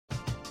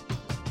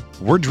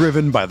We're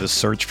driven by the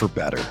search for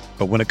better.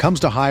 But when it comes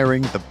to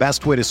hiring, the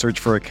best way to search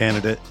for a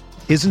candidate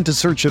isn't to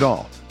search at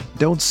all.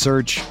 Don't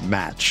search,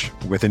 match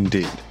with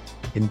Indeed.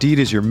 Indeed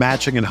is your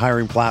matching and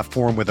hiring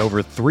platform with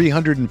over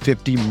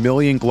 350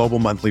 million global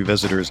monthly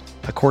visitors,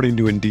 according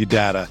to Indeed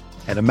data,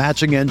 and a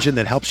matching engine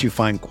that helps you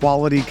find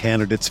quality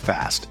candidates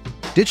fast.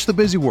 Ditch the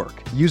busy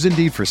work. Use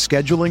Indeed for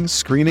scheduling,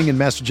 screening, and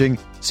messaging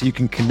so you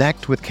can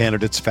connect with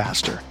candidates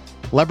faster.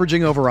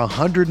 Leveraging over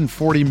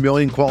 140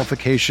 million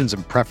qualifications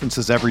and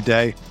preferences every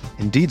day,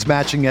 Indeed's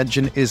matching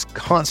engine is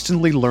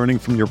constantly learning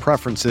from your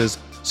preferences,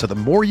 so the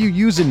more you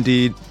use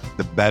Indeed,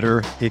 the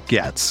better it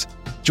gets.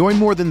 Join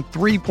more than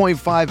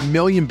 3.5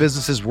 million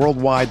businesses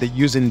worldwide that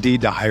use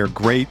Indeed to hire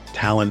great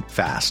talent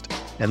fast.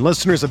 And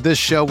listeners of this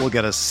show will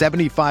get a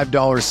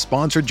 $75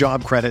 sponsored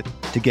job credit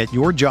to get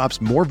your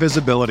jobs more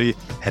visibility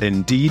at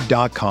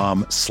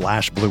Indeed.com/Blue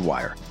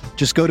Wire.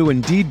 Just go to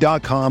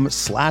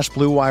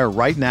Indeed.com/Blue Wire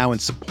right now and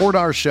support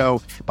our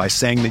show by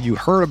saying that you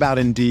heard about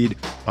Indeed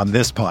on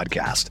this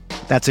podcast.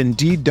 That's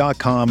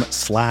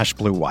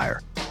Indeed.com/Blue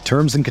Wire.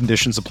 Terms and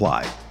conditions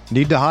apply.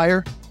 Need to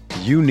hire?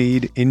 You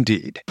need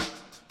Indeed.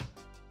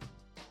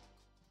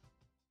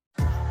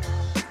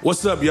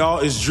 What's up, y'all?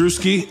 It's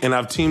Drewski, and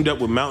I've teamed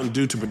up with Mountain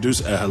Dew to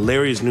produce a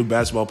hilarious new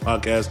basketball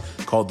podcast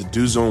called The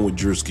Dew Zone with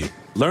Drewski.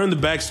 Learn the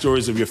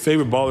backstories of your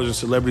favorite ballers and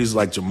celebrities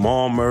like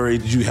Jamal Murray.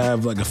 Did you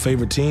have like a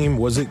favorite team?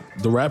 Was it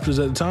the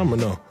Raptors at the time or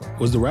no?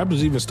 Was the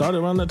Raptors even started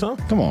around that time?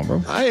 Come on,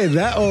 bro. I ain't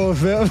that old,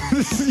 fam.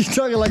 You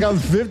talking like I'm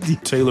 50.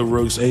 Taylor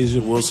Rooks, Asia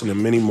Wilson,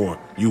 and many more.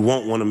 You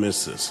won't want to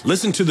miss this.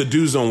 Listen to The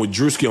Dew Zone with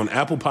Drewski on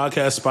Apple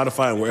Podcasts,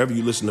 Spotify, and wherever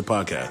you listen to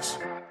podcasts.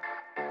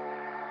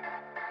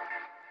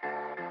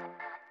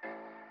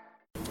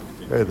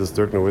 Hey, this is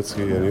Dirk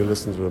Nowitzki, and you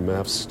listen to the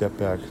Mavs Step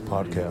Back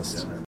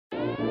podcast.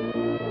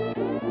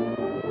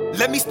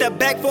 Let me step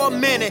back for a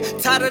minute,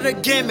 tired of the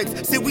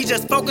gimmicks. See, we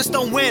just focused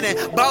on winning.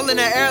 Ball in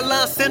the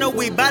airline center,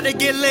 we bout to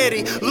get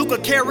litty. Luka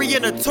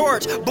carrying a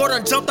torch, boy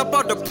done jumped up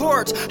on the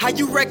porch. How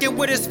you reckon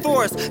with his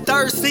force?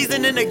 Third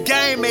season in the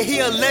game, and he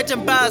a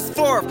legend by his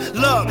fourth.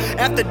 Look,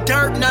 after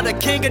Dirk, now the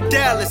king of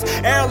Dallas.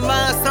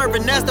 Airline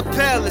serving as the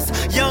palace.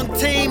 Young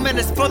team, and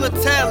it's full of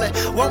talent.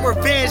 Want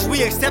revenge,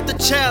 we accept the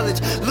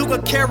challenge.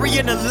 Luka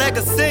carrying a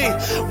legacy.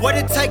 What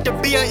it take to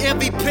be an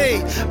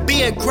MVP?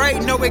 Being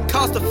great, know it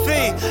costs a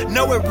fee.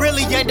 Know it really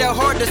ain't that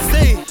hard to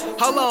see.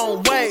 Hold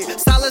on, wait.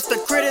 Silence the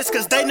critics,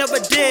 cause they never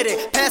did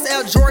it. Pass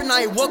Al Jordan,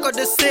 I ain't woke up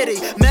the city.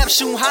 Map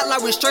shooting hot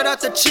like we straight out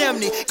the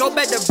chimney. Go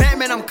back to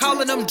Batman, I'm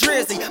calling them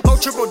Drizzy. More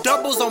triple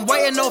doubles, I'm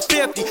waiting on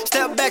 50.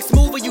 Step back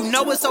smoother, you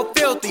know it's so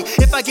filthy.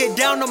 If I get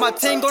down on my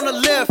team, gonna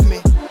lift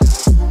me.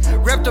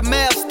 Rep the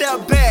Mavs,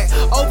 step back,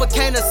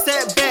 overcame the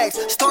setbacks,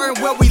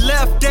 starting where we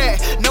left at.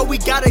 No, we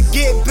gotta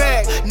get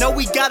back, no,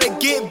 we gotta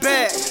get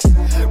back.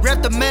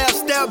 Rep the Mavs,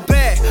 step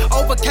back,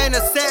 overcame the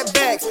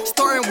setbacks,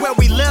 starting where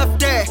we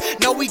left at.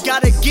 No, we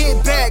gotta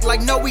get back,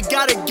 like no, we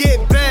gotta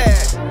get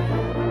back.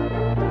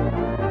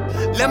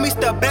 Let me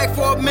step back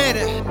for a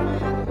minute.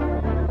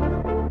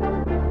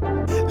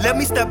 Let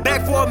me step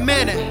back for a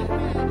minute.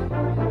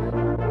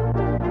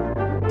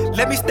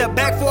 Let me step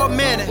back for a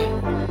minute.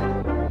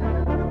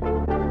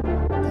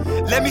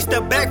 Let me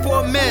step back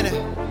for a minute.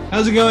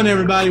 How's it going,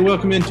 everybody?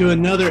 Welcome into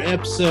another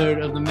episode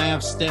of the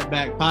Mavs Step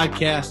Back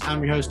Podcast.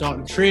 I'm your host,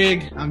 Dalton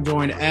Trigg. I'm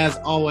joined, as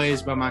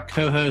always, by my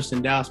co-host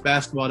and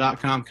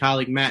DallasBasketball.com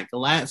colleague, Matt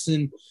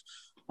Galatson.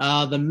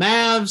 The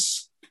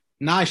Mavs,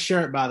 nice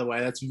shirt, by the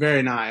way. That's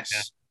very nice.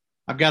 Yeah.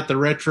 I've got the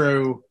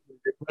retro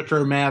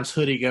Mavs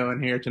hoodie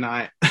going here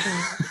tonight.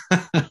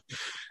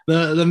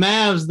 The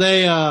Mavs,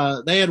 they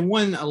had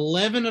won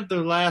 11 of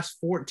their last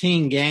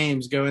 14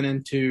 games going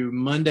into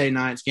Monday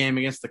night's game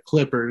against the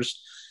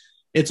Clippers.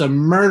 It's a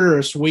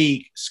murderous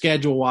week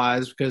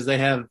schedule-wise because they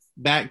have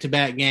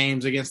back-to-back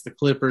games against the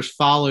Clippers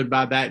followed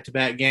by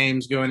back-to-back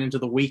games going into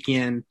the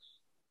weekend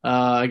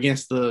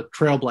against the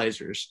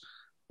Trailblazers.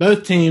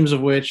 Both teams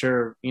of which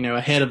are,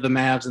 ahead of the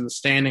Mavs in the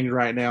standings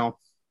right now.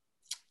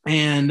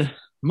 And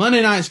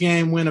Monday night's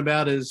game went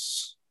about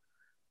as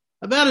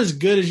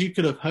good as you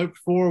could have hoped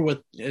for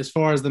with as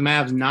far as the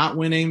Mavs not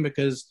winning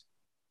because,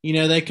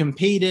 they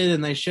competed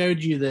and they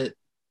showed you that,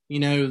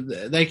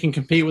 they can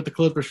compete with the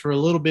Clippers for a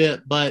little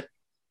bit, but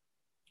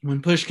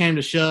when push came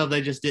to shove,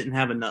 they just didn't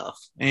have enough.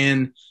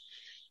 And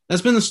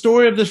that's been the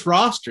story of this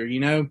roster.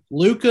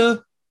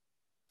 Luka,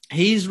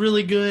 he's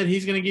really good.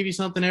 He's going to give you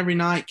something every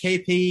night.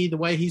 KP, the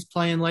way he's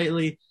playing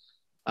lately,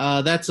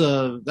 that's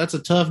a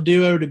tough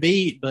duo to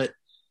beat, but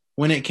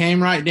when it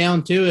came right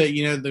down to it,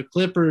 the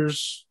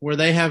Clippers, where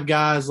they have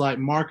guys like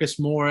Marcus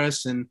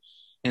Morris and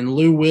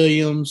Lou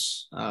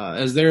Williams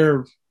as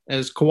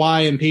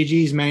Kawhi and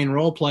PG's main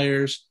role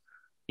players,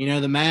 the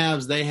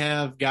Mavs, they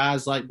have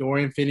guys like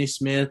Dorian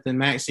Finney-Smith and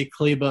Maxi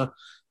Kleber,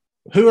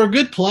 who are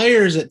good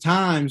players at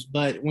times,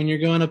 but when you're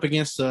going up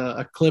against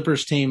a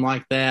Clippers team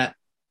like that,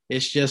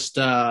 it's just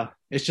a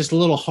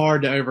little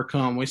hard to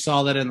overcome. We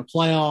saw that in the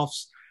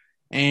playoffs,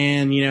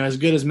 and as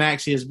good as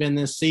Maxi has been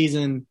this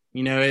season,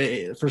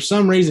 for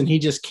some reason, he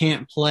just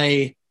can't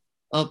play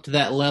up to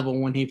that level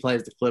when he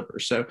plays the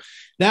Clippers. So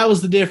that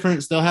was the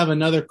difference. They'll have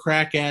another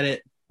crack at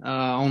it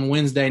on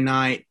Wednesday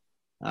night.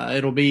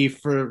 It'll be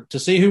to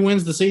see who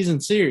wins the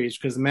season series,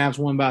 because the Mavs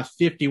won by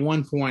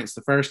 51 points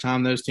the first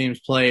time those teams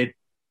played.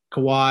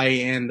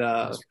 Kawhi and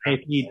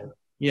KP.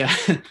 Yeah,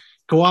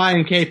 Kawhi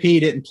and KP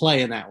didn't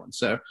play in that one.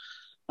 So,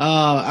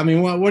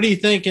 what are you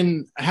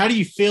thinking? How do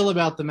you feel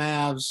about the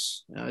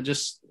Mavs,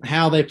 just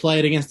how they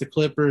played against the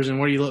Clippers, and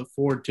what do you look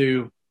forward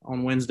to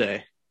on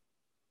Wednesday?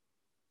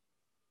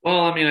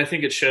 Well, I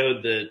think it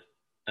showed that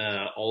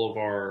all of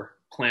our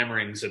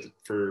clamorings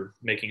for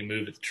making a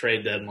move at the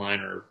trade deadline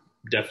are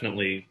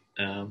definitely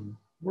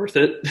worth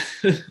it.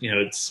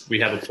 We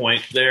have a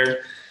point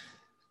there,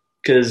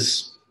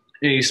 because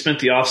you spent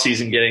the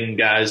offseason getting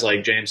guys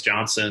like James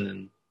Johnson,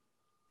 and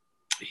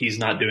he's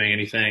not doing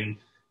anything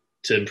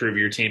to improve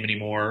your team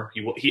anymore.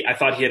 I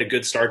thought he had a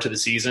good start to the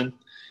season,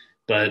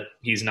 but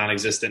he's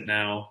non-existent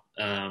now.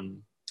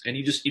 And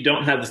you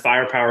don't have the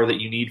firepower that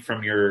you need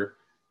from your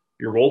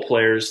role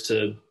players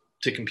to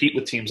compete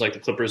with teams like the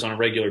Clippers on a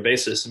regular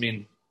basis.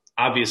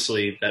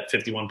 Obviously that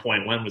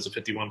 51-point win was a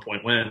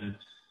 51-point win,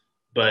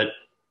 but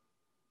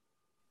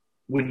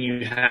when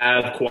you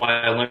have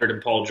Kawhi Leonard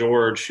and Paul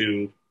George,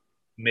 who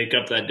make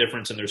up that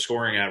difference in their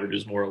scoring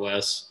averages more or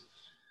less,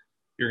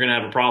 you're going to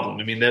have a problem.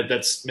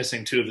 That's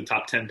missing 2 of the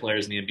top 10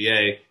 players in the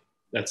NBA.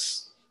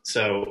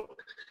 So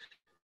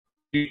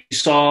you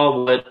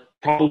saw what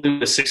probably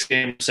the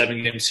 6-game,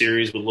 7-game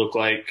series would look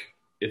like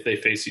if they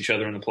face each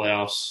other in the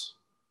playoffs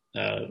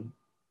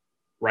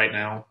right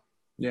now.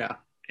 Yeah.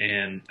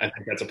 And I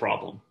think that's a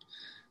problem.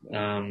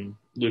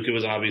 Luka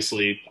was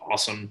obviously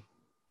awesome.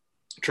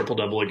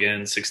 Triple-double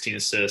again, 16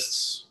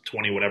 assists,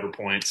 20 whatever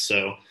points.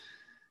 So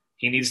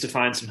he needs to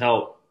find some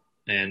help,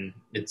 and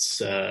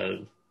it's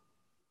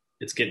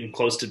getting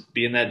close to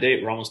being that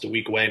date. We're almost a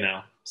week away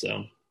now,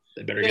 so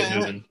they better get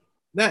moving.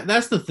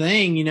 That's the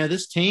thing.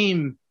 This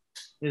team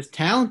is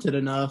talented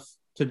enough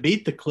to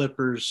beat the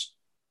Clippers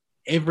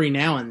every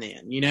now and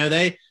then.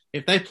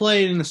 If they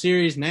played in the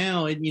series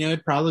now,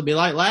 it'd probably be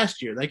like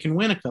last year. They can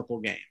win a couple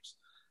games.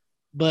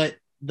 But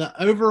the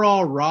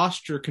overall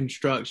roster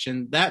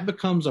construction, that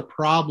becomes a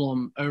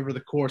problem over the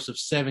course of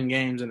 7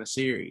 games in a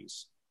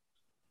series.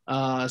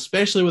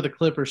 Especially with the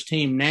Clippers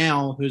team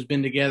now, who's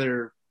been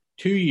together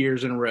 2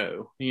 years in a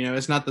row.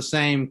 It's not the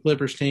same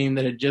Clippers team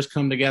that had just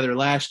come together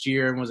last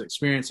year and was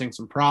experiencing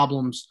some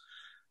problems.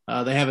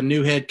 They have a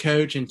new head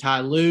coach in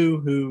Ty Lue,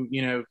 who,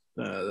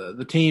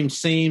 the team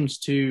seems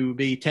to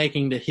be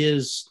taking to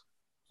his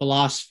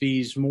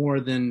philosophies more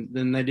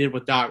than they did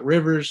with Doc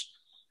Rivers.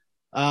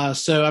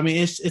 It's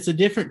a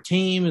different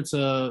team. It's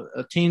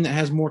a team that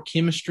has more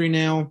chemistry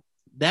now.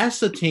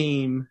 That's a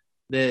team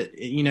that,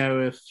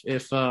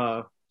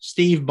 if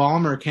Steve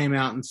Ballmer came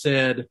out and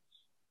said,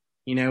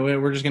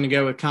 we're just going to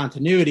go with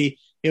continuity,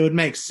 it would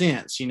make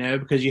sense,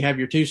 because you have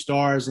your 2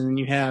 stars and then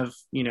you have,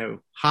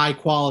 high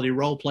quality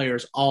role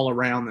players all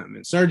around them.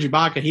 And Serge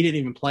Ibaka, he didn't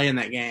even play in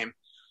that game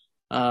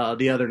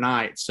the other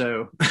night.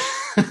 So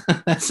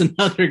that's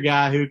another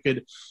guy who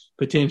could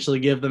potentially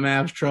give the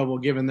Mavs trouble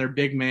given their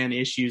big man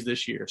issues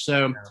this year.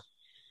 So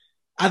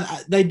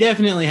they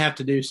definitely have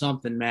to do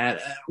something,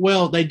 Matt.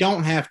 Well, they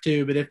don't have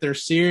to, but if they're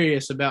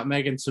serious about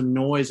making some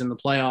noise in the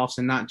playoffs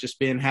and not just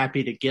being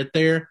happy to get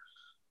there,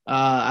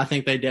 I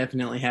think they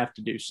definitely have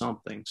to do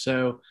something.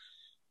 So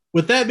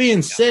with that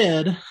being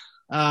said,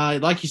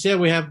 like you said,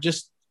 we have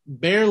just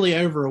barely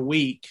over a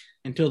week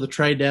until the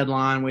trade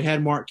deadline. We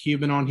had Mark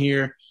Cuban on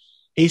here.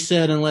 He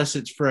said unless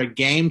it's for a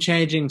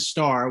game-changing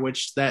star,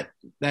 which that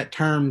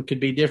term could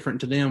be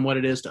different to them what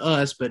it is to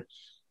us, but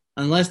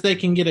unless they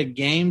can get a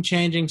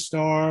game-changing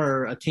star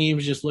or a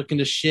team's just looking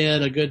to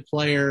shed a good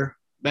player,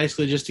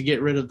 basically just to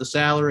get rid of the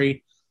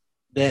salary,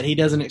 that he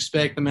doesn't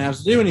expect the Mavs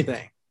to do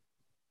anything.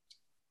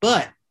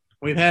 But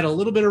we've had a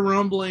little bit of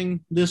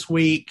rumbling this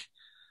week.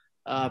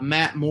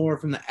 Matt Moore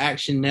from the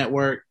Action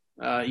Network,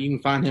 you can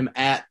find him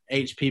at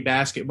HP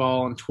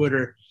Basketball on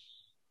Twitter.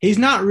 He's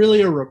not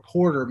really a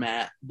reporter,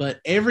 Matt, but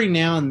every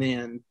now and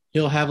then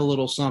he'll have a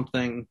little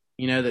something,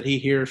 that he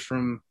hears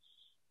from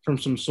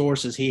some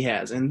sources he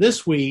has. And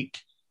this week,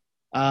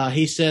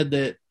 he said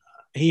that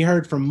he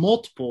heard from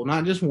multiple,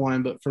 not just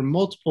one, but from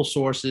multiple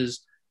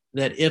sources,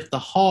 that if the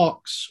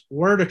Hawks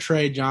were to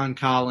trade John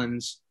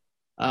Collins,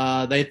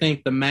 they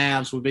think the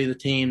Mavs would be the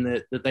team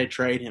that they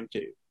trade him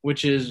to,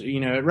 which is,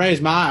 it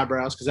raised my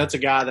eyebrows because that's a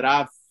guy that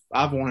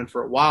I've wanted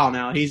for a while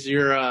now. He's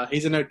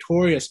a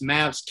notorious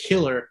Mavs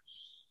killer.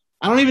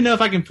 I don't even know if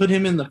I can put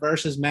him in the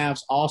versus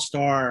Mavs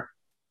All-Star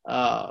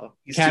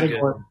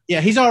category. Yeah,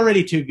 he's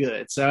already too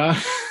good. So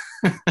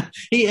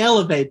he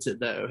elevates it,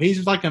 though.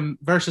 He's like a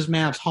versus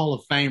Mavs Hall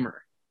of Famer.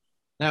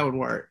 That would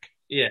work.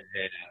 Yeah.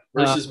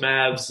 Versus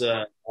Mavs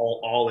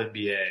all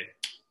NBA.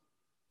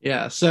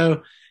 Yeah,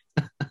 so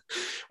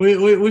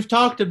we've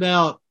talked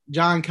about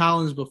John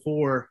Collins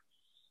before,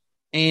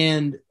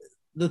 and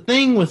the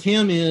thing with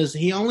him is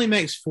he only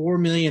makes $4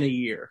 million a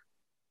year,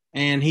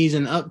 and he's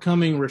an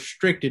upcoming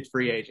restricted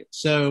free agent.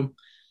 So,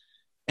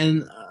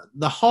 and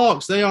the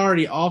Hawks, they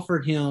already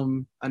offered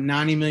him a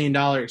 $90 million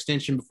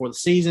extension before the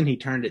season. He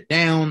turned it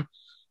down.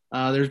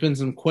 There's been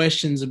some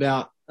questions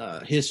about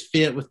his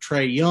fit with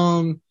Trae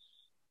Young.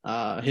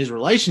 his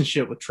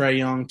relationship with Trae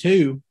Young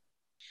too.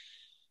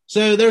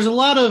 So there's a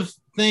lot of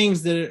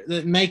things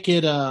that make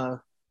it kind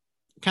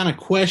of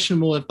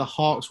questionable if the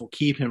Hawks will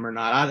keep him or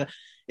not.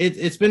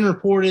 It's been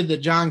reported that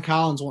John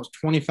Collins wants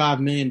 $25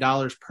 million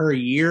per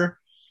year,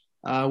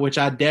 which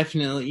I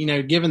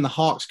definitely, given the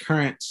Hawks'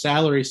 current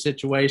salary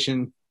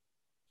situation,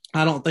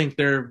 I don't think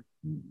they're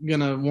going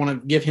to want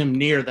to give him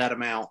near that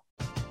amount.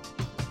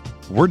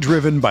 We're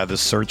driven by the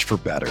search for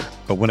better.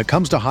 But when it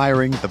comes to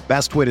hiring, the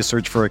best way to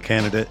search for a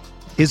candidate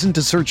isn't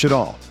to search at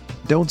all.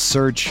 Don't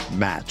search,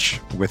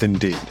 match with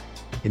Indeed.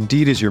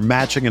 Indeed is your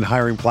matching and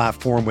hiring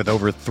platform with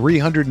over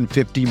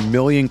 350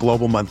 million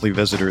global monthly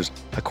visitors,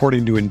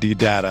 according to Indeed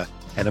data,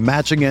 and a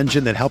matching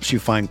engine that helps you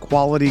find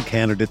quality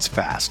candidates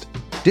fast.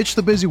 Ditch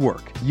the busy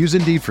work. Use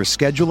Indeed for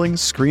scheduling,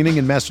 screening,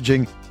 and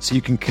messaging so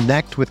you can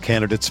connect with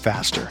candidates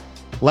faster.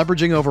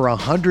 Leveraging over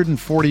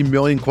 140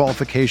 million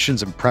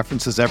qualifications and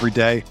preferences every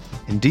day,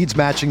 Indeed's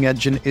matching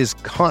engine is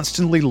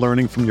constantly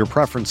learning from your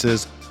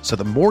preferences, so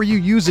the more you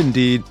use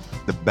Indeed,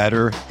 the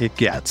better it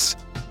gets.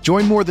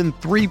 Join more than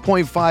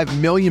 3.5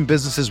 million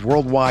businesses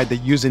worldwide that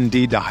use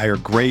Indeed to hire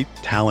great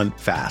talent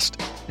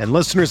fast. And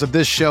listeners of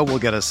this show will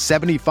get a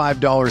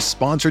 $75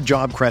 sponsored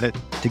job credit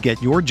to get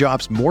your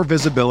jobs more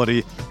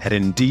visibility at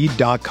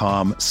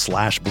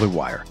Indeed.com/Blue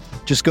Wire.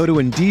 Just go to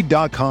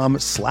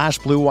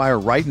Indeed.com/Blue Wire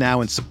right now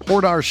and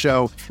support our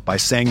show by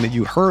saying that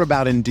you heard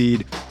about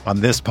Indeed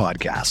on this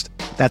podcast.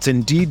 That's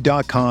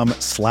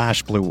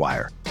Indeed.com/Blue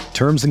Wire.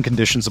 Terms and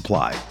conditions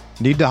apply.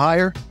 Need to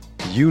hire?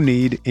 You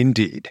need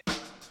Indeed.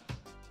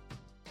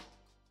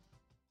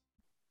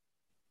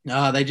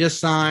 They just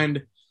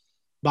signed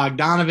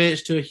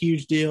Bogdanovich to a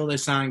huge deal. They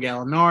signed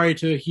Gallinari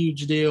to a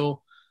huge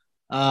deal.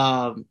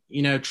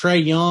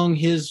 Trae Young,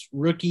 his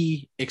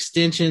rookie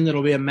extension,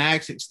 that'll be a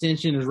max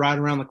extension, is right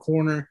around the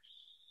corner.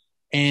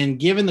 And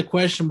given the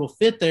questionable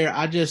fit there,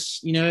 I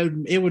just,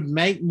 it would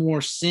make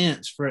more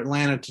sense for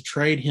Atlanta to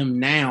trade him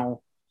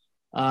now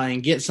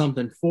and get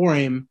something for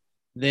him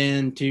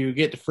than to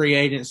get to free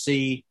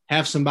agency,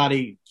 have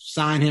somebody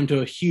sign him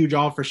to a huge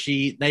offer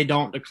sheet, they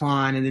don't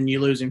decline, and then you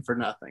lose him for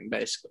nothing,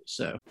 basically.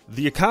 So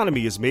the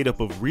economy is made up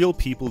of real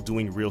people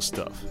doing real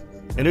stuff,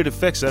 and it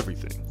affects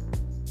everything,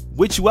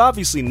 which you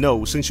obviously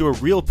know since you're a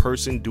real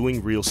person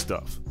doing real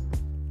stuff.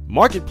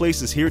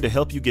 Marketplace is here to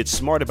help you get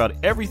smart about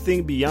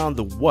everything beyond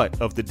the what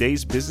of the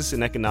day's business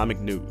and economic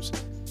news.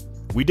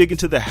 We dig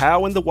into the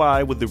how and the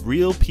why with the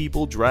real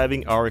people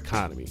driving our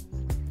economy.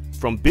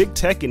 From big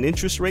tech and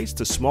interest rates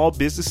to small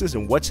businesses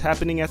and what's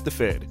happening at the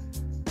Fed,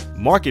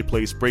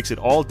 Marketplace breaks it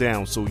all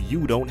down so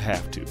you don't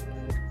have to.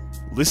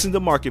 Listen to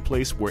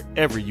Marketplace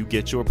wherever you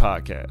get your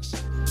podcasts.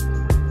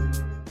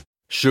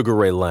 Sugar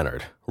Ray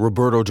Leonard,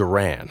 Roberto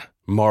Duran,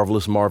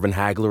 Marvelous Marvin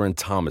Hagler, and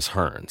Thomas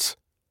Hearns.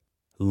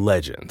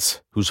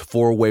 Legends, whose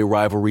four-way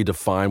rivalry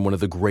defined one of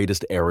the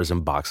greatest eras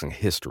in boxing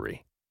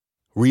history.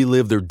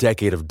 Relive their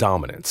decade of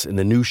dominance in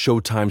the new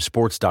Showtime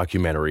sports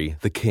documentary,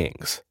 The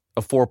Kings,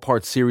 a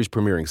 4-part series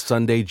premiering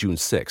Sunday, June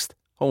 6th,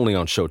 only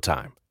on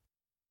Showtime.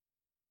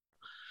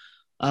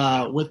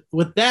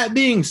 With that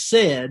being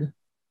said,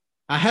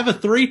 I have a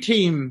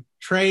 3-team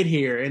trade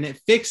here, and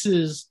it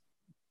fixes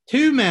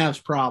 2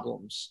 Mavs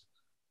problems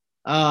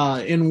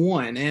in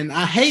one. And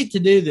I hate to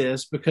do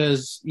this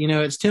because,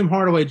 it's Tim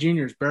Hardaway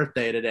Jr.'s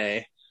birthday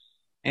today.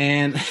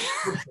 And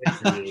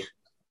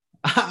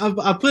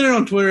I put it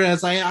on Twitter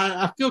as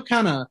I feel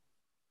kind of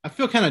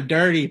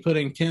dirty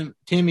putting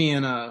Timmy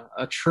in a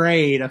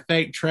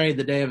fake trade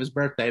the day of his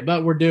birthday,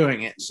 but we're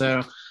doing it.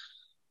 So,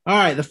 all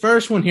right, the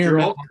first one here.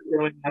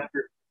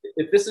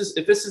 If this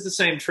is the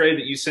same trade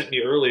that you sent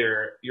me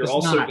earlier, you're it's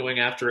also not. going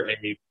after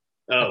a.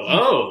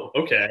 Oh,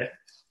 okay.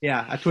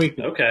 Yeah, I tweaked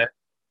it. Okay.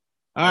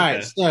 All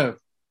right, so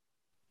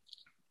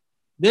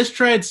this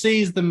trade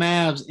sees the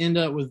Mavs end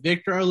up with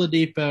Victor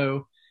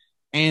Oladipo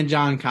and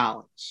John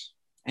Collins.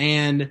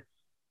 And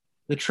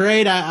the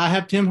trade, I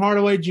have Tim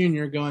Hardaway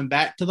Jr. going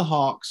back to the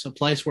Hawks, a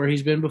place where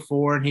he's been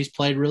before and he's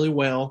played really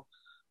well.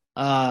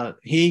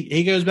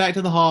 He goes back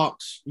to the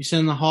Hawks. You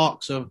send the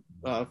Hawks a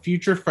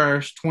future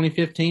first,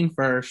 2015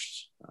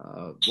 first,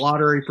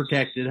 lottery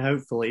protected,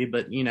 hopefully,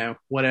 but,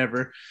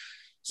 whatever.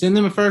 Send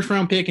them a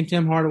first-round pick and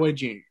Tim Hardaway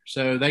Jr.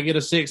 So they get a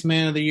 6th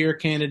Man of the Year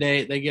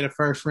candidate. They get a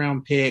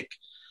first-round pick.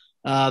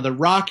 The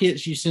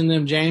Rockets, you send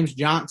them James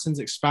Johnson's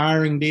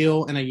expiring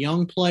deal and a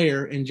young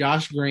player in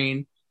Josh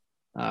Green,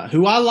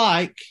 who I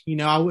like.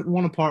 I wouldn't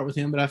want to part with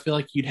him, but I feel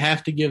like you'd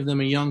have to give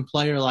them a young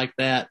player like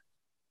that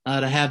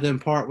to have them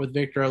part with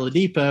Victor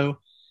Oladipo.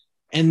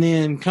 And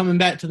then coming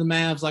back to the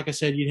Mavs, like I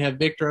said, you'd have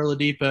Victor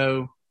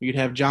Oladipo, you'd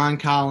have John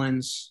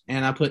Collins,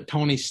 and I put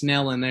Tony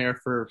Snell in there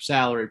for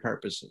salary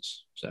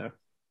purposes. So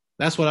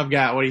that's what I've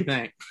got. What do you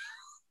think?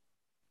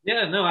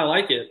 Yeah, no, I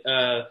like it.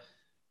 The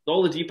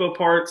Oladipo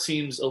part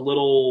seems a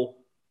little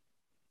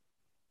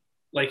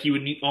like you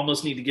would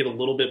almost need to get a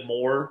little bit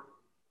more.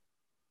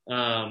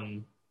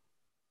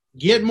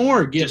 Give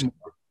more.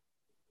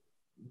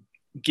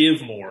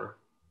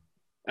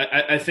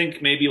 I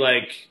think maybe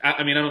I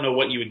don't know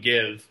what you would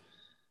give,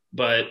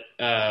 but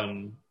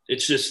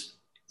it's just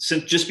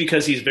since just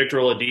because he's Victor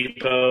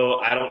Oladipo,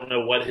 I don't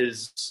know what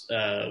his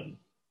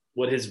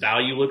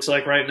value looks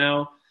like right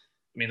now.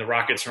 I mean, the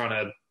Rockets are on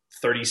a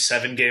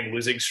 37-game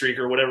losing streak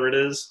or whatever it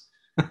is.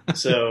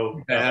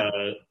 So,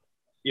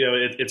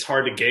 it's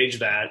hard to gauge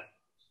that.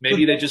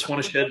 Maybe they just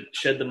want to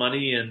shed the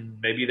money, and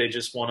maybe they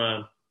just want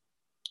to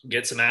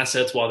get some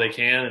assets while they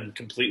can and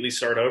completely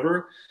start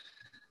over.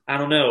 I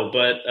don't know,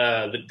 but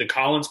the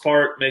Collins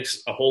part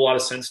makes a whole lot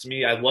of sense to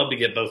me. I'd love to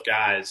get both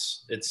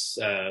guys.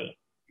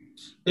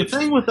 The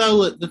thing with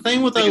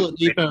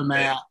Oladipo,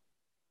 Matt.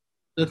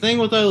 The thing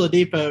with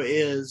Oladipo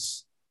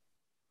is,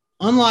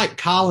 unlike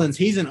Collins,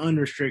 he's an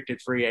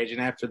unrestricted free agent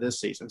after this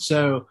season.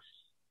 So,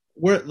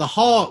 where the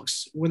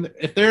Hawks,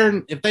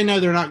 if they know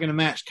they're not going to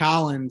match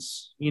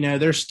Collins,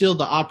 there's still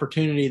the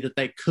opportunity that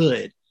they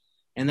could,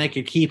 and they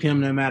could keep him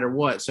no matter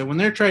what. So when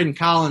they're trading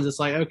Collins, it's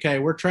like, okay,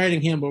 we're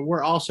trading him, but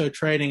we're also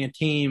trading a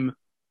team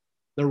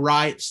the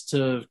rights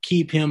to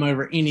keep him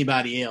over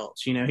anybody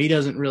else. He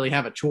doesn't really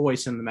have a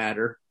choice in the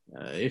matter.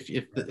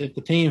 If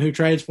the team who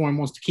trades for him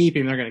wants to keep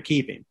him, they're going to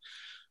keep him.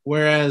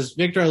 Whereas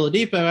Victor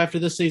Oladipo, after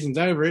this season's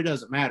over, it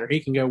doesn't matter. He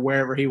can go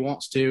wherever he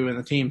wants to, and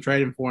the team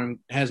trading for him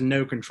has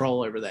no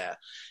control over that.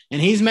 And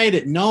he's made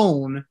it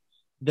known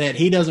that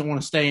he doesn't want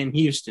to stay in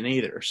Houston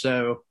either.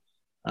 So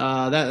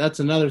that's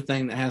another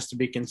thing that has to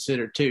be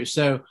considered too.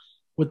 So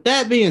with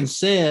that being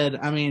said,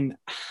 I mean,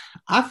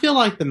 I feel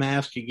like the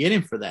Mavs could get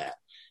him for that.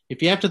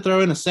 If you have to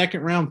throw in a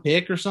second-round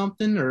pick or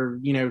something, or,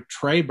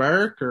 Trey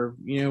Burke or,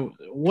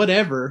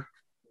 whatever –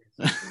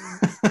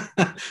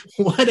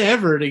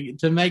 whatever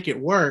to make it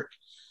work.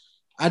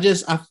 I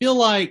feel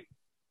like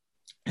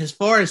as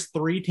far as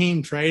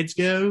 3-team trades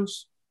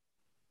goes,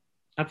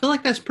 I feel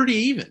like that's pretty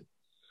even.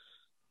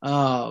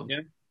 I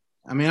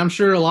mean, I'm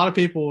sure a lot of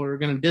people are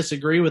going to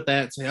disagree with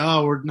that and say,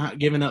 oh, we're not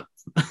giving up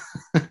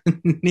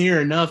near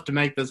enough to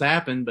make this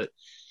happen. But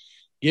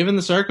given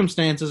the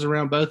circumstances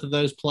around both of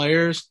those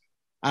players,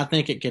 I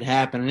think it could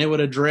happen. And it would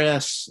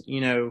address,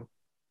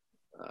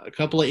 a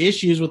couple of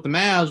issues with the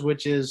Mavs,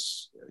 which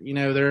is,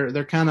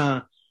 they're kind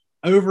of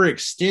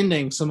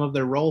overextending some of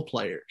their role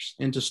players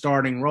into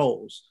starting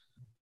roles.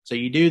 So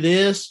you do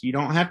this, you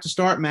don't have to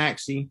start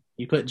Maxey.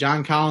 You put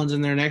John Collins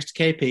in there next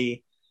to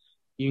KP.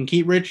 You can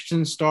keep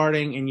Richardson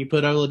starting, and you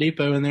put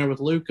Oladipo in there with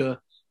Luka.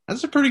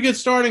 That's a pretty good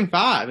starting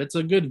five. It's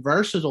a good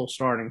versatile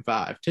starting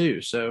five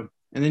too. So,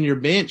 and then your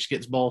bench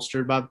gets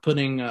bolstered by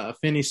putting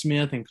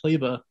Finney-Smith and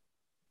Kleba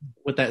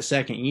with that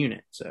second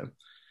unit. So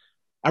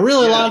I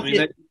really like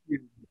it.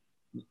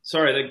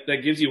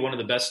 That gives you one of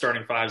the best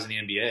starting fives in the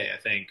NBA, I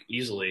think,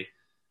 easily.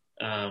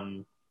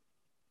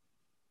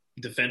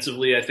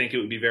 Defensively, I think it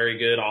would be very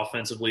good.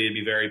 Offensively, it'd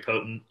be very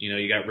potent.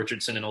 You got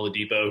Richardson and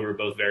Oladipo, who are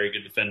both very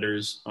good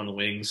defenders on the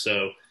wings.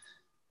 So,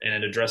 and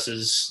it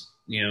addresses,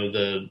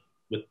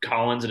 with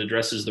Collins, it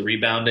addresses the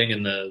rebounding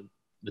and the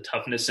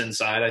toughness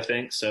inside, I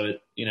think. So,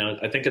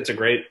 I think it's a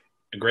great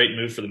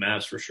move for the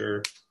Mavs for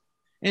sure.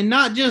 And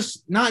not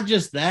just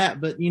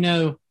that, but,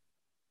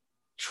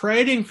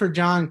 trading for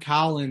John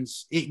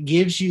Collins, it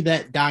gives you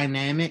that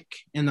dynamic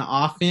in the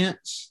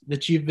offense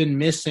that you've been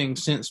missing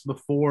since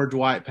before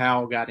Dwight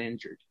Powell got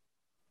injured.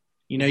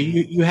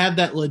 You have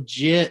that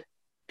legit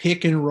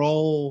pick and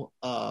roll,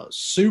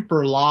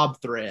 super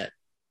lob threat.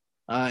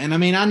 And I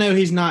mean, I know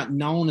he's not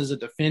known as a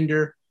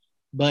defender,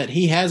 but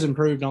he has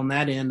improved on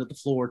that end of the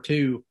floor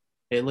too,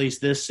 at least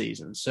this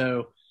season.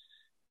 So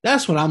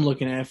that's what I'm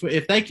looking at.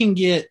 If they can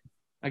get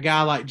a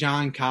guy like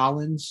John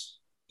Collins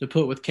to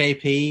put with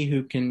KP,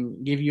 who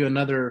can give you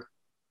another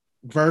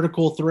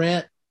vertical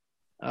threat,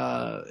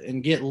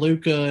 and get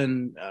Luka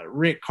and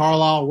Rick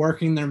Carlisle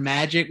working their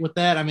magic with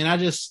that. I mean, I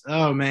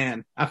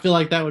feel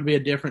like that would be a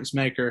difference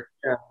maker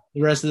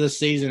the rest of this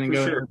season and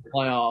go into the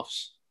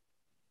playoffs.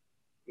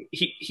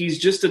 He's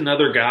just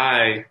another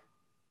guy.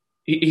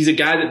 He's a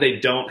guy that they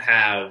don't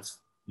have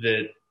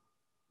that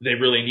they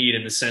really need,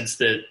 in the sense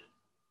that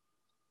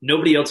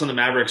nobody else on the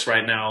Mavericks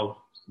right now,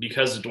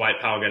 because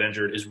Dwight Powell got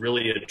injured, is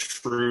really a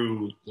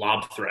true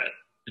lob threat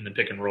in the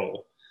pick and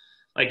roll.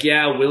 Like,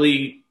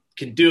 Willie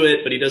can do it,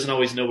 but he doesn't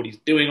always know what he's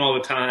doing all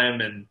the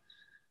time. And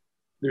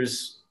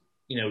there's,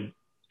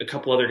 a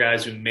couple other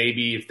guys who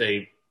maybe if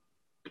they,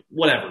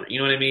 whatever, you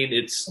know what I mean?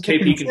 It's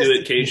KP can do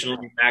it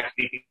occasionally.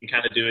 Maxey can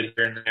kind of do it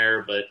here and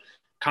there, but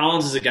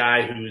Collins is a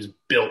guy who's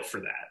built for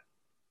that.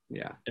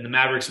 Yeah. And the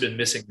Mavericks have been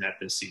missing that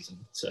this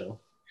season. So,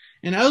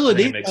 and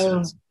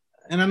Oladipo,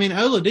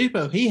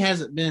 Oladipo, he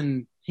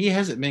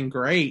hasn't been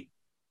great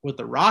with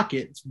the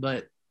Rockets,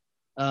 but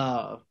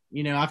I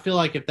feel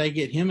like if they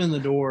get him in the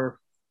door,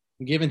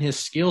 given his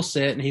skill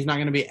set, and he's not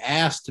going to be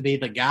asked to be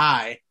the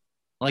guy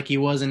like he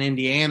was in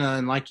Indiana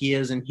and like he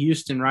is in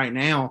Houston right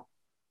now,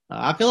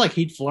 I feel like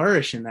he'd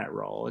flourish in that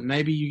role. And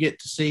maybe you get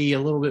to see a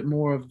little bit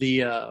more of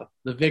the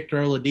Victor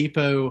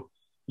Oladipo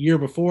year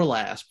before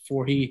last,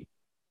 before he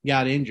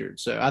got injured.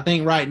 So I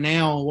think right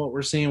now what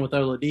we're seeing with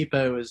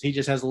Oladipo is he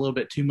just has a little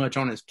bit too much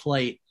on his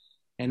plate.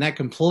 And that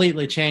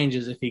completely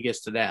changes if he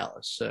gets to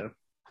Dallas. So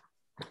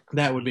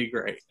that would be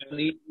great.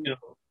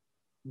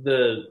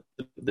 The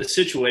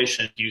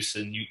situation in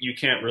Houston, you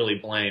can't really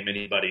blame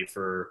anybody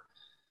for,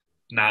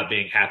 not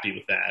being happy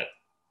with that.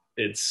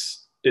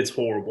 It's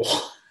horrible.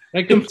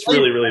 It's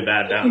really, really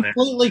bad down there.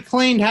 Completely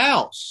cleaned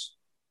house.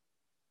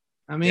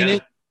 I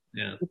mean,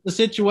 it's a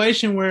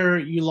situation where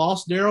you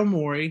lost Daryl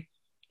Morey,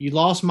 you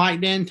lost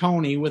Mike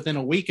D'Antoni within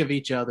a week of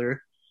each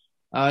other.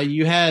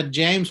 You had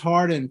James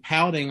Harden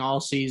pouting all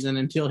season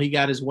until he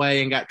got his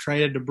way and got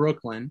traded to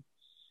Brooklyn.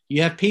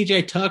 You have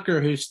PJ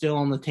Tucker, who's still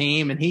on the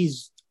team, and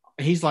he's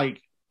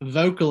like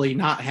vocally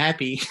not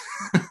happy.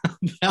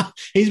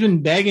 He's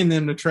been begging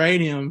them to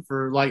trade him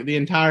for like the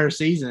entire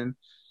season.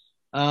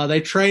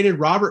 They traded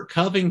Robert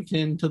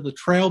Covington to the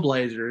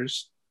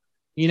Trailblazers.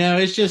 You know,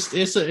 it's a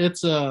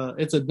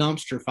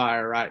dumpster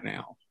fire right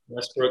now.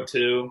 Westbrook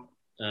too.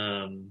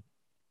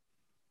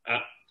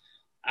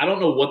 I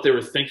don't know what they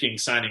were thinking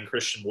signing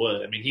Christian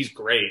Wood. I mean, he's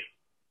great.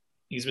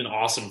 He's been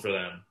awesome for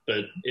them,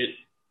 but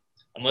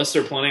unless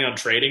they're planning on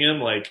trading him,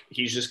 like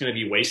he's just going to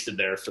be wasted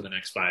there for the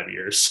next 5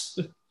 years.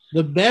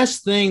 The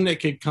best thing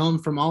that could come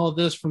from all of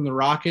this from the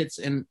Rockets,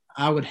 and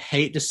I would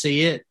hate to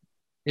see it,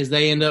 is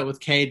they end up with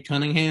Cade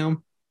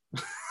Cunningham.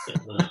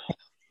 Why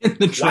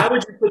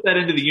would you put that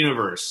into the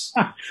universe?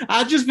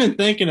 I've just been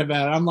thinking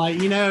about it. I'm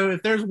like, you know,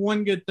 if there's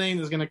one good thing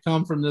that's going to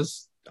come from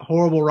this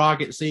horrible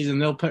Rocket season,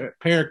 they'll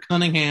pair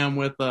Cunningham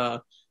with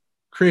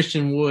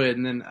Christian Wood,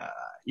 and then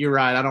you're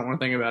right. I don't want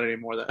to think about it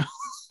anymore, though.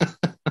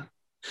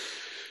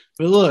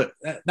 But look,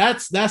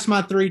 that's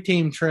my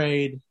 3-team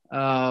trade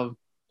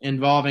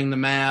involving the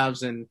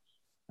Mavs, and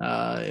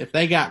if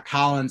they got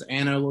Collins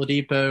and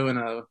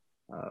Oladipo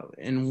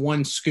in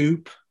one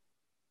scoop,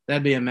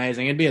 that'd be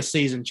amazing. It'd be a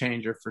season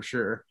changer for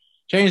sure.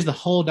 Change the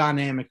whole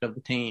dynamic of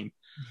the team.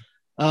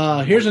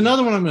 Here's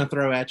another one I'm going to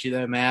throw at you,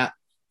 though, Matt.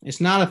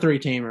 It's not a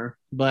 3-teamer,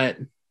 but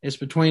it's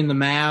between the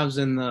Mavs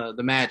and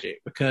the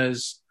Magic,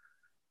 because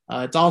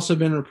it's also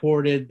been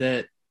reported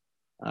that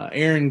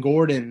Aaron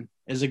Gordon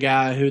is a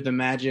guy who the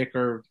Magic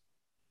are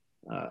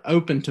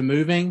open to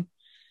moving,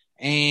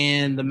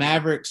 and the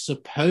Mavericks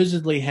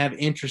supposedly have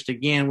interest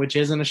again, which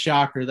isn't a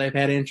shocker. They've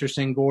had interest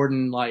in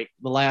Gordon like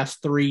the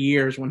last 3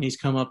 years when he's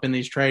come up in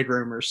these trade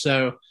rumors.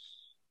 So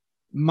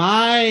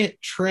my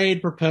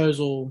trade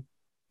proposal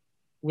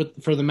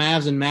for the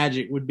Mavs and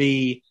Magic would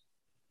be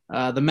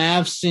the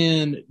Mavs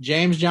send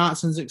James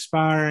Johnson's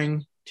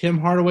expiring, Tim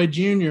Hardaway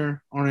Jr.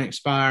 on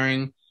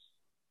expiring,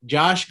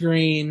 Josh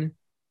Green,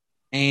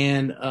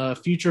 and a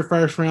future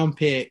first-round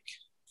pick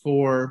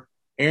for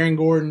Aaron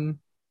Gordon,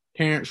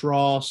 Terrence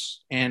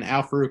Ross, and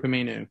Al-Farouq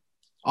Aminu,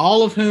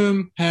 all of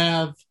whom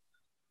have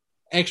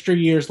extra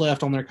years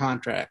left on their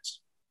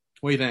contracts.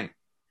 What do you think?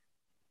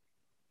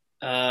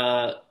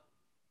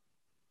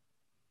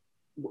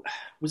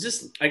 Was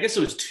this? I guess it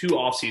was 2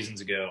 off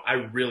seasons ago. I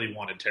really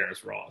wanted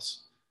Terrence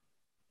Ross.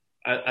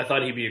 I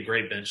thought he'd be a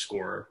great bench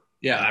scorer.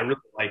 Yeah, I really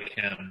like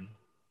him.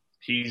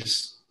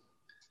 He's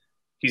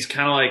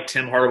kind of like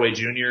Tim Hardaway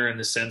Jr. in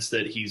the sense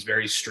that he's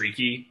very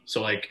streaky.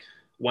 So like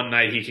one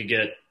night he could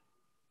get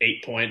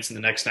 8 points, and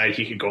the next night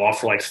he could go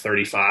off for like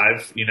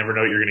 35. You never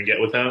know what you're going to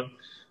get with him.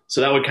 So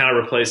that would kind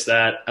of replace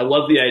that. I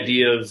love the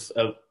idea of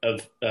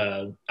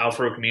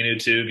Al-Farouq Aminu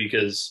too,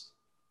 because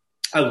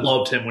I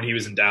loved him when he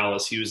was in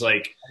Dallas. He was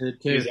like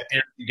he was an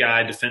energy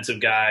guy, defensive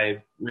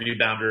guy,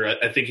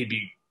 rebounder. I think he'd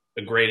be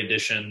a great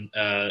addition.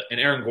 And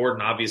Aaron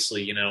Gordon,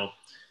 obviously, you know,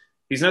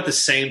 he's not the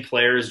same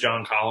player as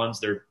John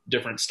Collins. They're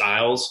different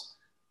styles,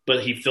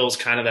 but he fills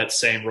kind of that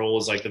same role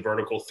as like the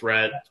vertical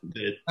threat.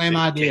 Same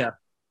idea.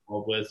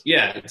 With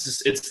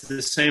it's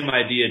the same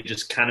idea,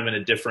 just kind of in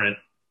a different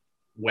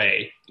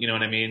way. You know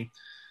what I mean?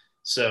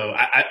 So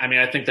I mean,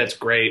 I think that's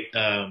great.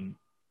 In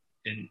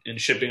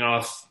shipping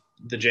off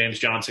the James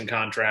Johnson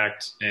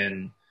contract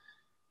and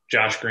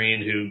Josh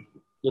Green, who,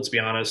 let's be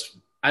honest,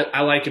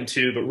 I like him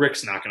too, but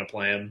Rick's not going to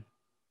play him.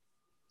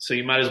 So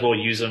you might as well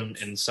use him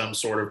in some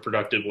sort of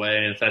productive way.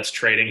 And if that's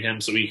trading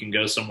him so he can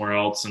go somewhere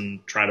else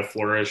and try to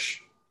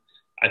flourish,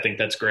 I think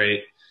that's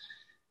great.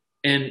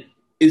 And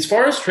as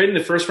far as trading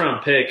the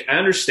first-round pick, I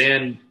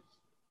understand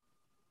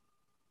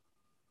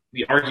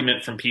the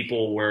argument from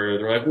people where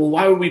they're like, well,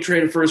 why would we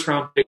trade a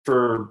first-round pick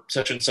for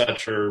such and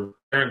such, or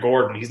Aaron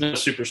Gordon? He's not a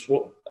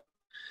superstar.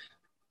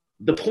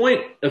 The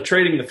point of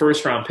trading the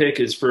first-round pick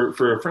is for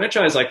a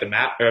franchise like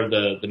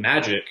the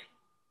Magic,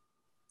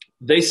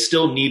 they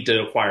still need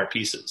to acquire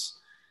pieces.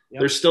 Yep.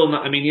 They're still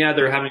not – I mean, yeah,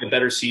 they're having a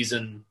better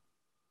season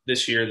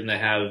this year than they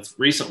have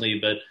recently,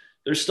 but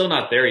they're still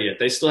not there yet.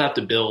 They still have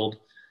to build.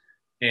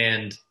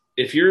 And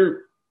if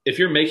you're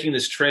making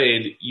this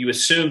trade, you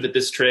assume that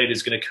this trade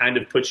is going to kind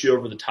of put you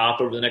over the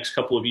top over the next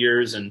couple of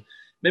years and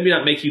maybe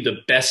not make you the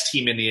best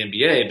team in the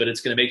NBA, but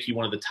it's going to make you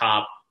one of the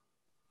top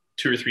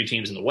 2 or 3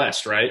 teams in the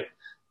West, right?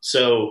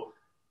 So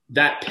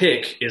that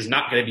pick is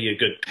not going to be a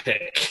good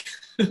pick.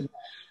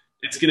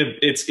 It's going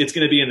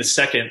to be in the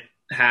second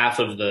half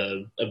of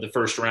the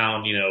first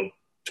round,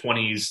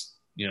 20s,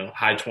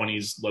 high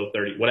 20s, low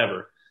 30s,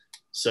 whatever.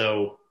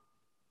 So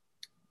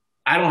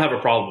I don't have a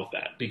problem with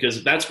that,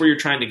 because that's where you're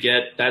trying to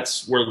get.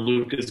 That's where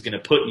Luke is going to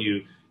put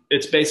you.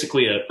 It's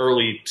basically an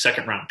early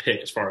second round pick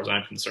as far as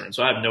I'm concerned.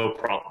 So I have no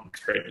problem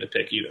trading the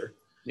pick either.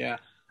 Yeah,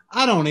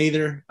 I don't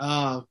either.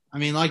 I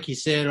mean, like you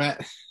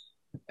said,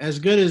 as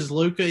good as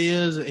Luka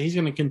is, he's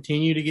going to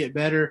continue to get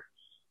better.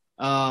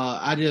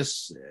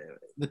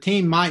 The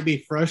team might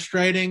be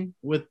frustrating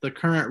with the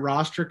current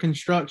roster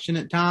construction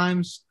at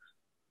times,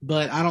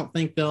 but I don't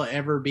think they'll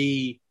ever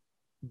be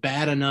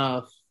bad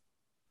enough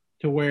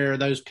to where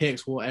those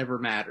picks will ever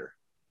matter.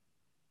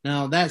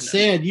 Now, that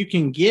said, you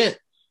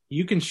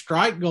can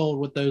strike gold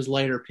with those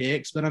later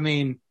picks, but I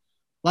mean,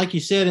 like you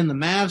said, in the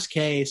Mavs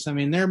case, I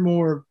mean, they're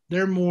more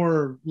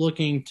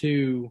looking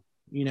to,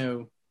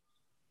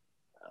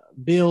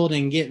 build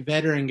and get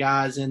veteran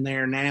guys in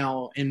there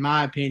now, in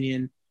my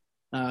opinion,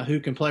 who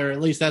can play, or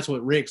at least that's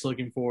what Rick's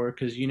looking for.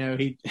 Cause he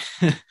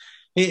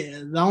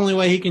the only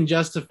way he can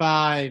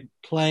justify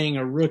playing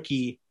a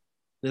rookie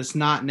that's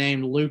not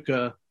named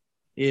Luka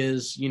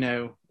is,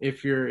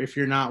 if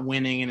you're not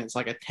winning and it's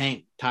like a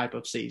tank type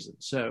of season.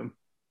 So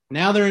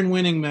now they're in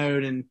winning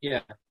mode, and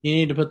you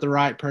need to put the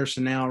right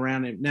personnel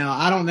around him. Now,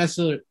 I don't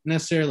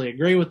necessarily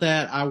agree with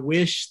that. I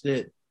wish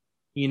that,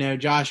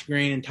 Josh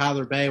Green and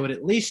Tyler Bay would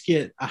at least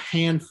get a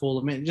handful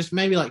of minutes, just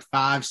maybe like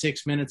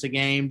 5-6 minutes a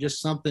game,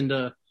 just something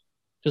to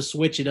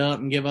switch it up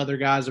and give other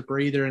guys a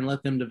breather and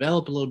let them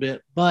develop a little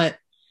bit. But,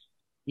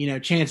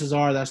 chances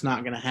are that's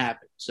not going to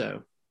happen.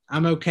 So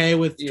I'm okay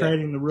with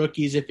trading the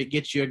rookies if it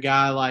gets you a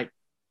guy like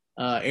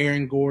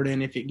Aaron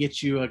Gordon, if it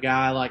gets you a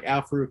guy like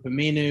Al-Farouq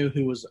Aminu,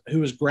 who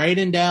was great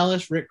in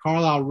Dallas. Rick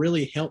Carlisle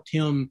really helped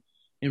him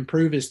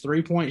improve his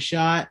three-point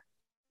shot.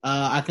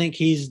 I think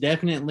he's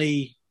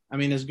definitely,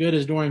 as good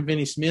as Dorian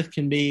Finney-Smith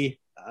can be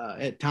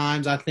at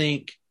times. I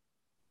think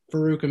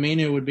Farouq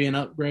Aminu would be an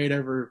upgrade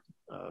over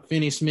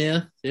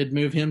Finney-Smith. It'd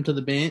move him to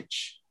the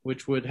bench,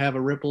 which would have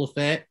a ripple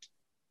effect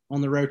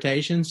on the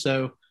rotation.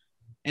 So,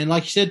 and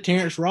like you said,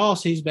 Terrence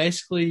Ross, he's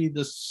basically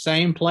the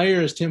same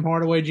player as Tim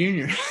Hardaway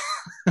Jr.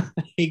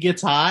 He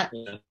gets hot.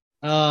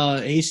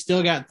 He's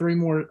still got 2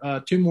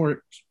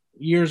 more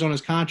years on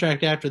his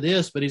contract after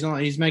this, but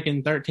he's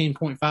making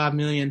 $13.5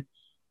 million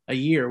a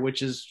year,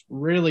 which is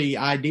really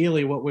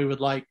ideally what we would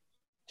like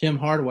Tim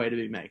Hardaway to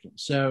be making.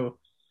 So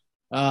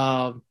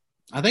I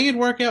think it'd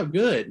work out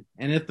good.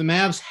 And if the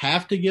Mavs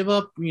have to give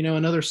up,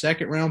 another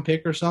second round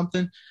pick or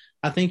something,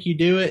 I think you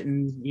do it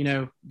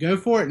and, go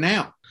for it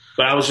now.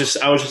 But I was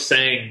just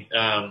saying,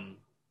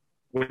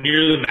 when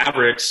you're the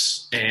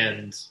Mavericks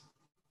and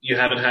you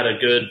haven't had a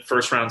good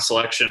first round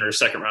selection or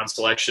second round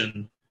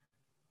selection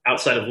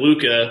outside of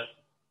Luka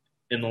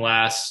in the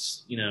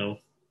last,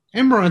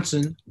 and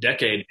Brunson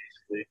decade,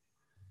 basically.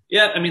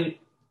 Yeah,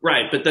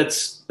 right, but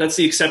that's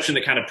the exception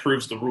that kind of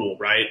proves the rule,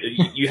 right?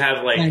 You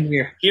have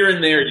here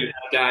and there you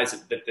have guys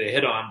that they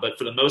hit on, but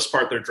for the most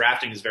part, their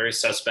drafting is very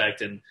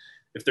suspect. And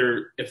if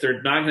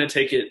they're not going to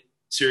take it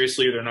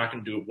seriously, or they're not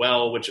going to do it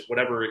well,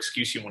 whatever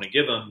excuse you want to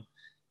give them,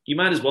 you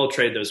might as well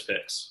trade those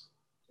picks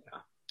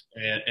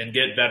and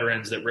get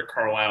veterans that Rick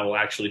Carlisle will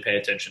actually pay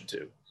attention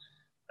to,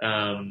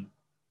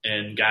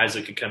 and guys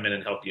that could come in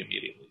and help you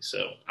immediately.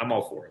 So I'm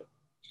all for it.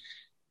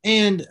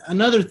 And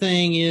another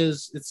thing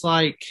is, it's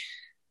like,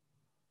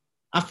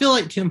 I feel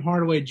like Tim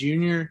Hardaway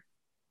Jr.,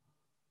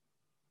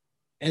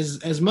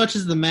 as much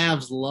as the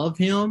Mavs love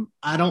him,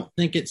 I don't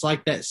think it's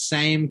like that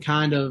same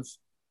kind of,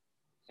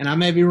 and I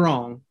may be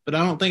wrong, but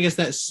I don't think it's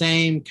that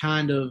same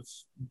kind of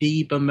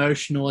deep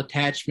emotional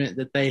attachment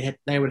that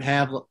they would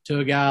have to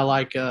a guy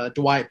like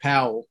Dwight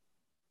Powell,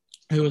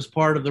 who was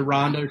part of the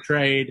Rondo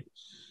trade.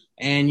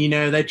 And,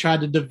 they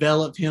tried to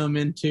develop him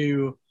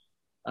into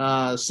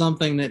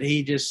something that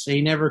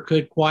he never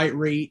could quite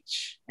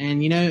reach.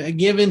 And,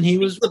 given he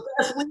was the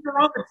best leader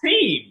on the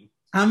team.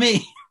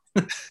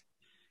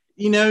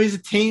 He's a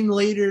team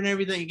leader and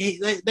everything.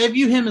 They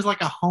view him as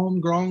like a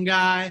homegrown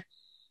guy,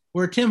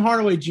 where Tim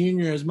Hardaway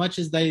Jr., as much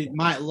as they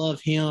might love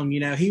him,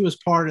 he was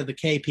part of the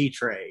KP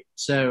trade.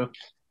 So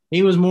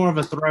he was more of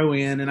a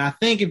throw-in. And I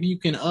think if you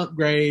can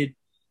upgrade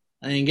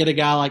and get a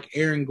guy like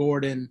Aaron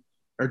Gordon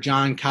or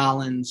John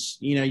Collins,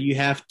 you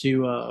have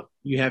to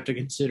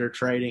consider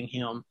trading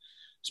him,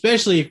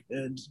 especially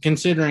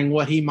considering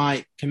what he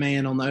might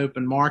command on the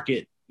open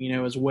market,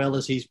 as well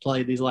as he's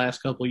played these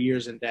last couple of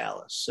years in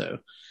Dallas. So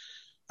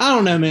I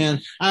don't know,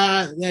 man.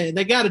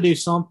 They got to do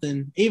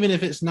something, even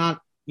if it's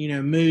not,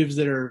 moves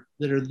that are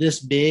this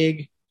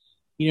big.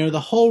 The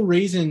whole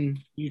reason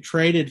you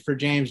traded for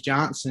James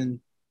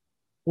Johnson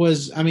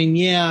was,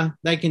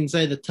 they can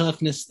say the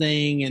toughness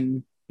thing,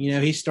 and,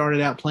 he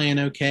started out playing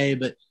okay,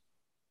 but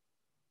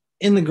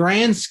in the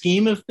grand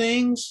scheme of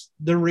things,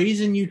 the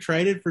reason you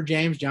traded for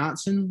James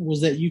Johnson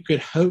was that you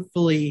could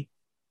hopefully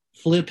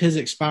flip his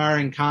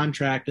expiring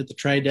contract at the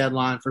trade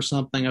deadline for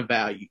something of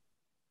value.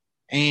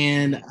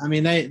 And I'm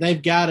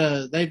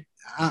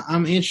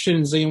interested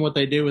in seeing what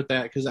they do with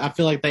that, because I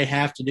feel like they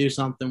have to do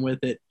something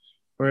with it,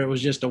 or it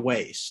was just a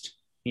waste,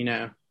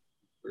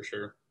 For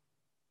sure.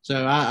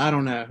 So I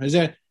don't know.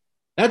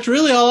 That's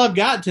really all I've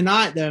got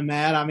tonight, though,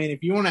 Matt.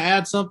 If you want to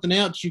add something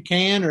else, you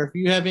can, or if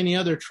you have any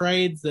other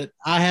trades that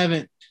I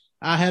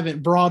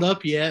haven't brought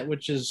up yet,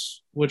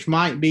 which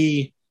might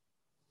be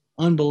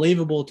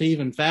unbelievable to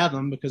even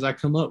fathom, because I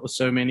come up with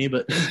so many.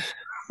 But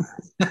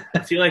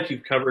I feel like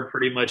you've covered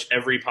pretty much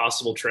every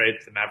possible trade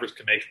that the Mavericks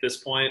can make at this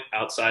point,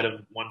 outside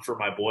of one for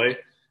my boy,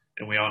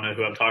 and we all know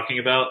who I'm talking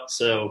about.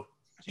 So,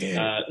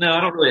 no,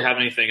 I don't really have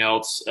anything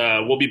else.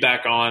 We'll be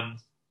back on,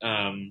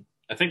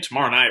 I think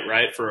tomorrow night,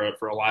 right, for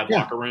a live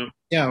locker room.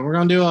 Yeah, we're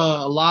gonna do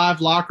a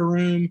live locker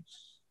room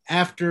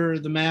after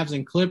the Mavs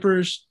and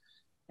Clippers,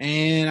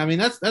 and I mean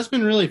that's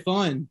been really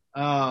fun.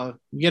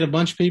 You get a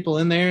bunch of people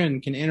in there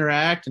and can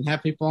interact and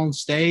have people on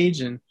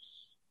stage, and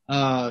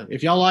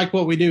if y'all like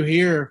what we do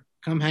here,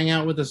 come hang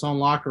out with us on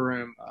Locker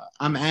Room.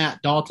 I'm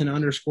at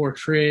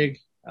Dalton_Trigg.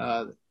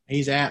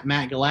 He's at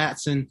Matt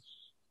Galatson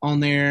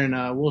on there,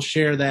 and we'll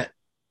share that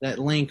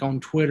link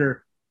on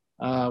Twitter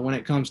when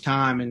it comes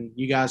time, and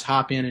you guys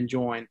hop in and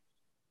join.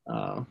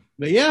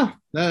 But yeah,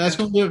 that's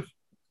gonna do it.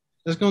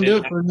 That's gonna do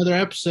it for another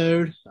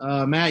episode.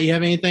 Matt, you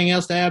have anything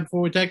else to add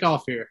before we take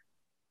off here?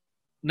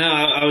 No,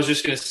 I was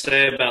just gonna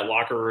say about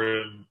Locker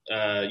Room.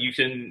 You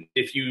can,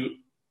 if you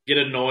get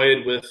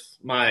annoyed with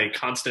my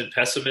constant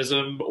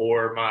pessimism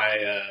or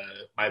my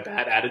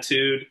bad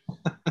attitude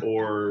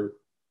or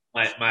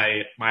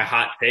my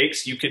hot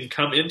takes, you can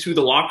come into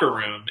the locker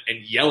room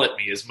and yell at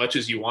me as much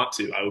as you want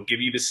to. I will give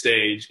you the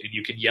stage and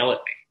you can yell at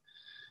me.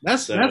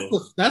 That's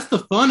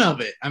the fun of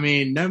it. I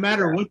mean, no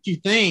matter what you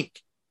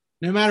think,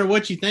 you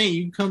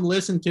can come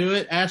listen to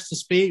it, ask to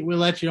speak, we'll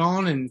let you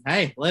on, and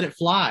hey, let it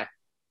fly.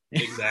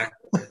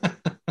 Exactly.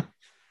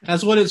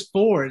 That's what it's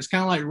for. It's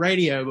kind of like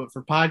radio, but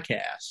for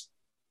podcasts.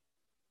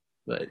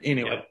 But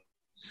anyway. Yep.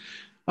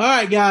 All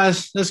right,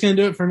 guys, that's going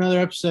to do it for another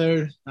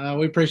episode.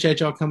 We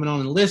appreciate y'all coming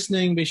on and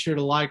listening. Be sure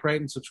to like,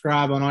 rate, and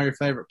subscribe on all your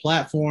favorite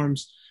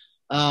platforms.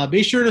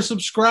 Be sure to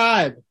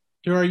subscribe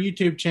to our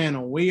YouTube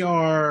channel.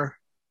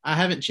 I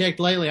haven't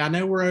checked lately. I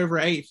know we're over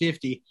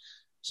 850,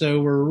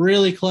 so we're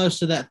really close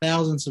to that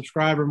 1,000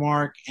 subscriber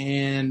mark.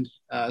 And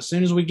as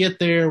soon as we get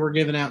there, we're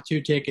giving out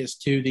 2 tickets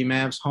to the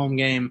Mavs home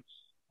game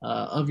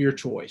of your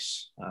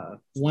choice.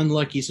 One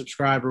lucky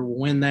subscriber will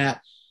win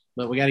that,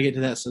 but we got to get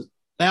to that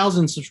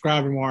 1,000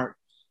 subscriber mark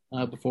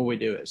before we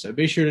do it. So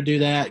be sure to do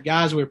that.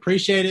 Guys, we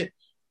appreciate it.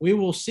 We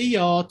will see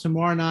y'all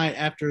tomorrow night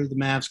after the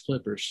Mavs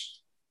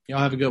Clippers. Y'all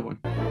have a good one.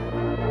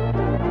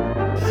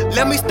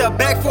 Let me step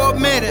back for a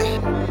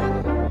minute.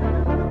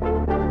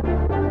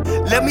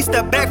 Let me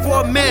step back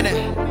for a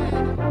minute.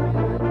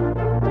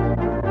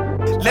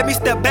 Let me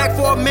step back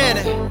for a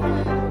minute.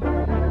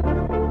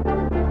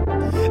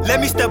 Let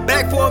me step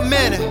back for a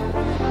minute.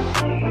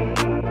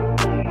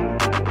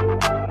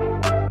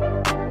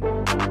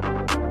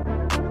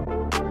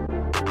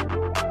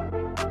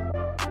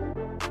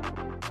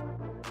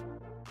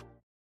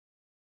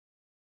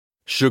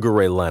 Sugar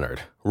Ray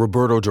Leonard,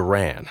 Roberto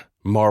Duran,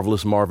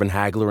 Marvelous Marvin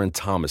Hagler, and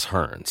Thomas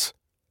Hearns.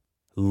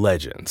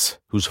 Legends,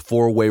 whose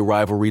four-way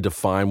rivalry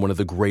defined one of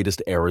the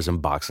greatest eras in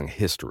boxing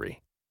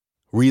history.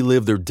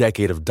 Relive their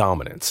decade of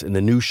dominance in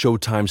the new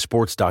Showtime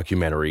sports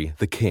documentary,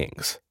 The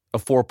Kings, a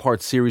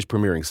 4-part series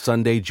premiering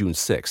Sunday, June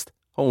 6th,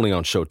 only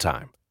on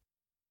Showtime.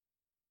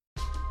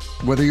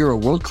 Whether you're a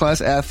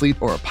world-class athlete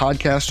or a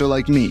podcaster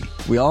like me,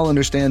 we all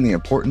understand the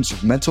importance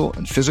of mental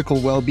and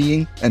physical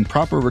well-being and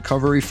proper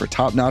recovery for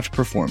top-notch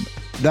performance.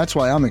 That's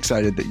why I'm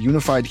excited that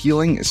Unified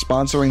Healing is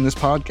sponsoring this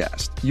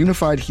podcast.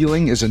 Unified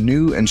Healing is a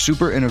new and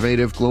super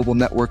innovative global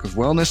network of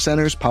wellness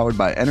centers powered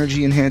by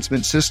Energy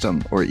Enhancement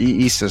System, or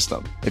EE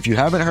System. If you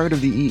haven't heard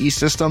of the EE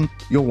System,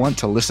 you'll want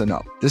to listen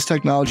up. This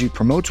technology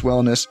promotes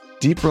wellness,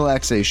 deep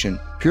relaxation,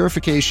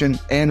 purification,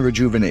 and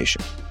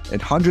rejuvenation.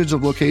 At hundreds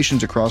of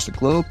locations across the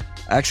globe,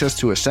 access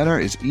to a center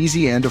is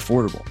easy and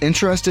affordable.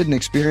 Interested in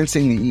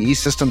experiencing the EE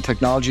System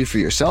technology for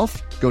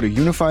yourself? Go to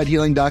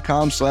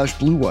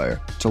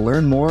unifiedhealing.com/bluewire to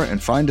learn more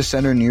and find a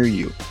center near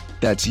you.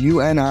 That's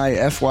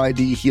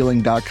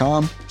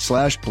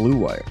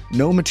unifydhealing.com/bluewire.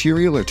 No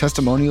material or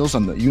testimonials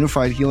on the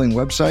Unified Healing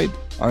website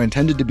are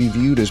intended to be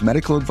viewed as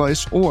medical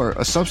advice or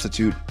a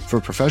substitute for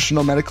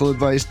professional medical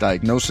advice,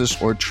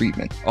 diagnosis, or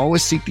treatment.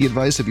 Always seek the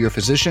advice of your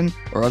physician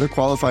or other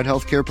qualified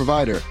healthcare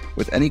provider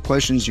with any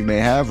questions you may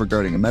have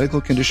regarding a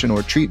medical condition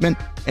or treatment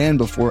and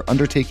before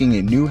undertaking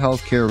a new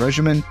healthcare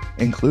regimen,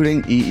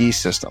 including EE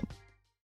System.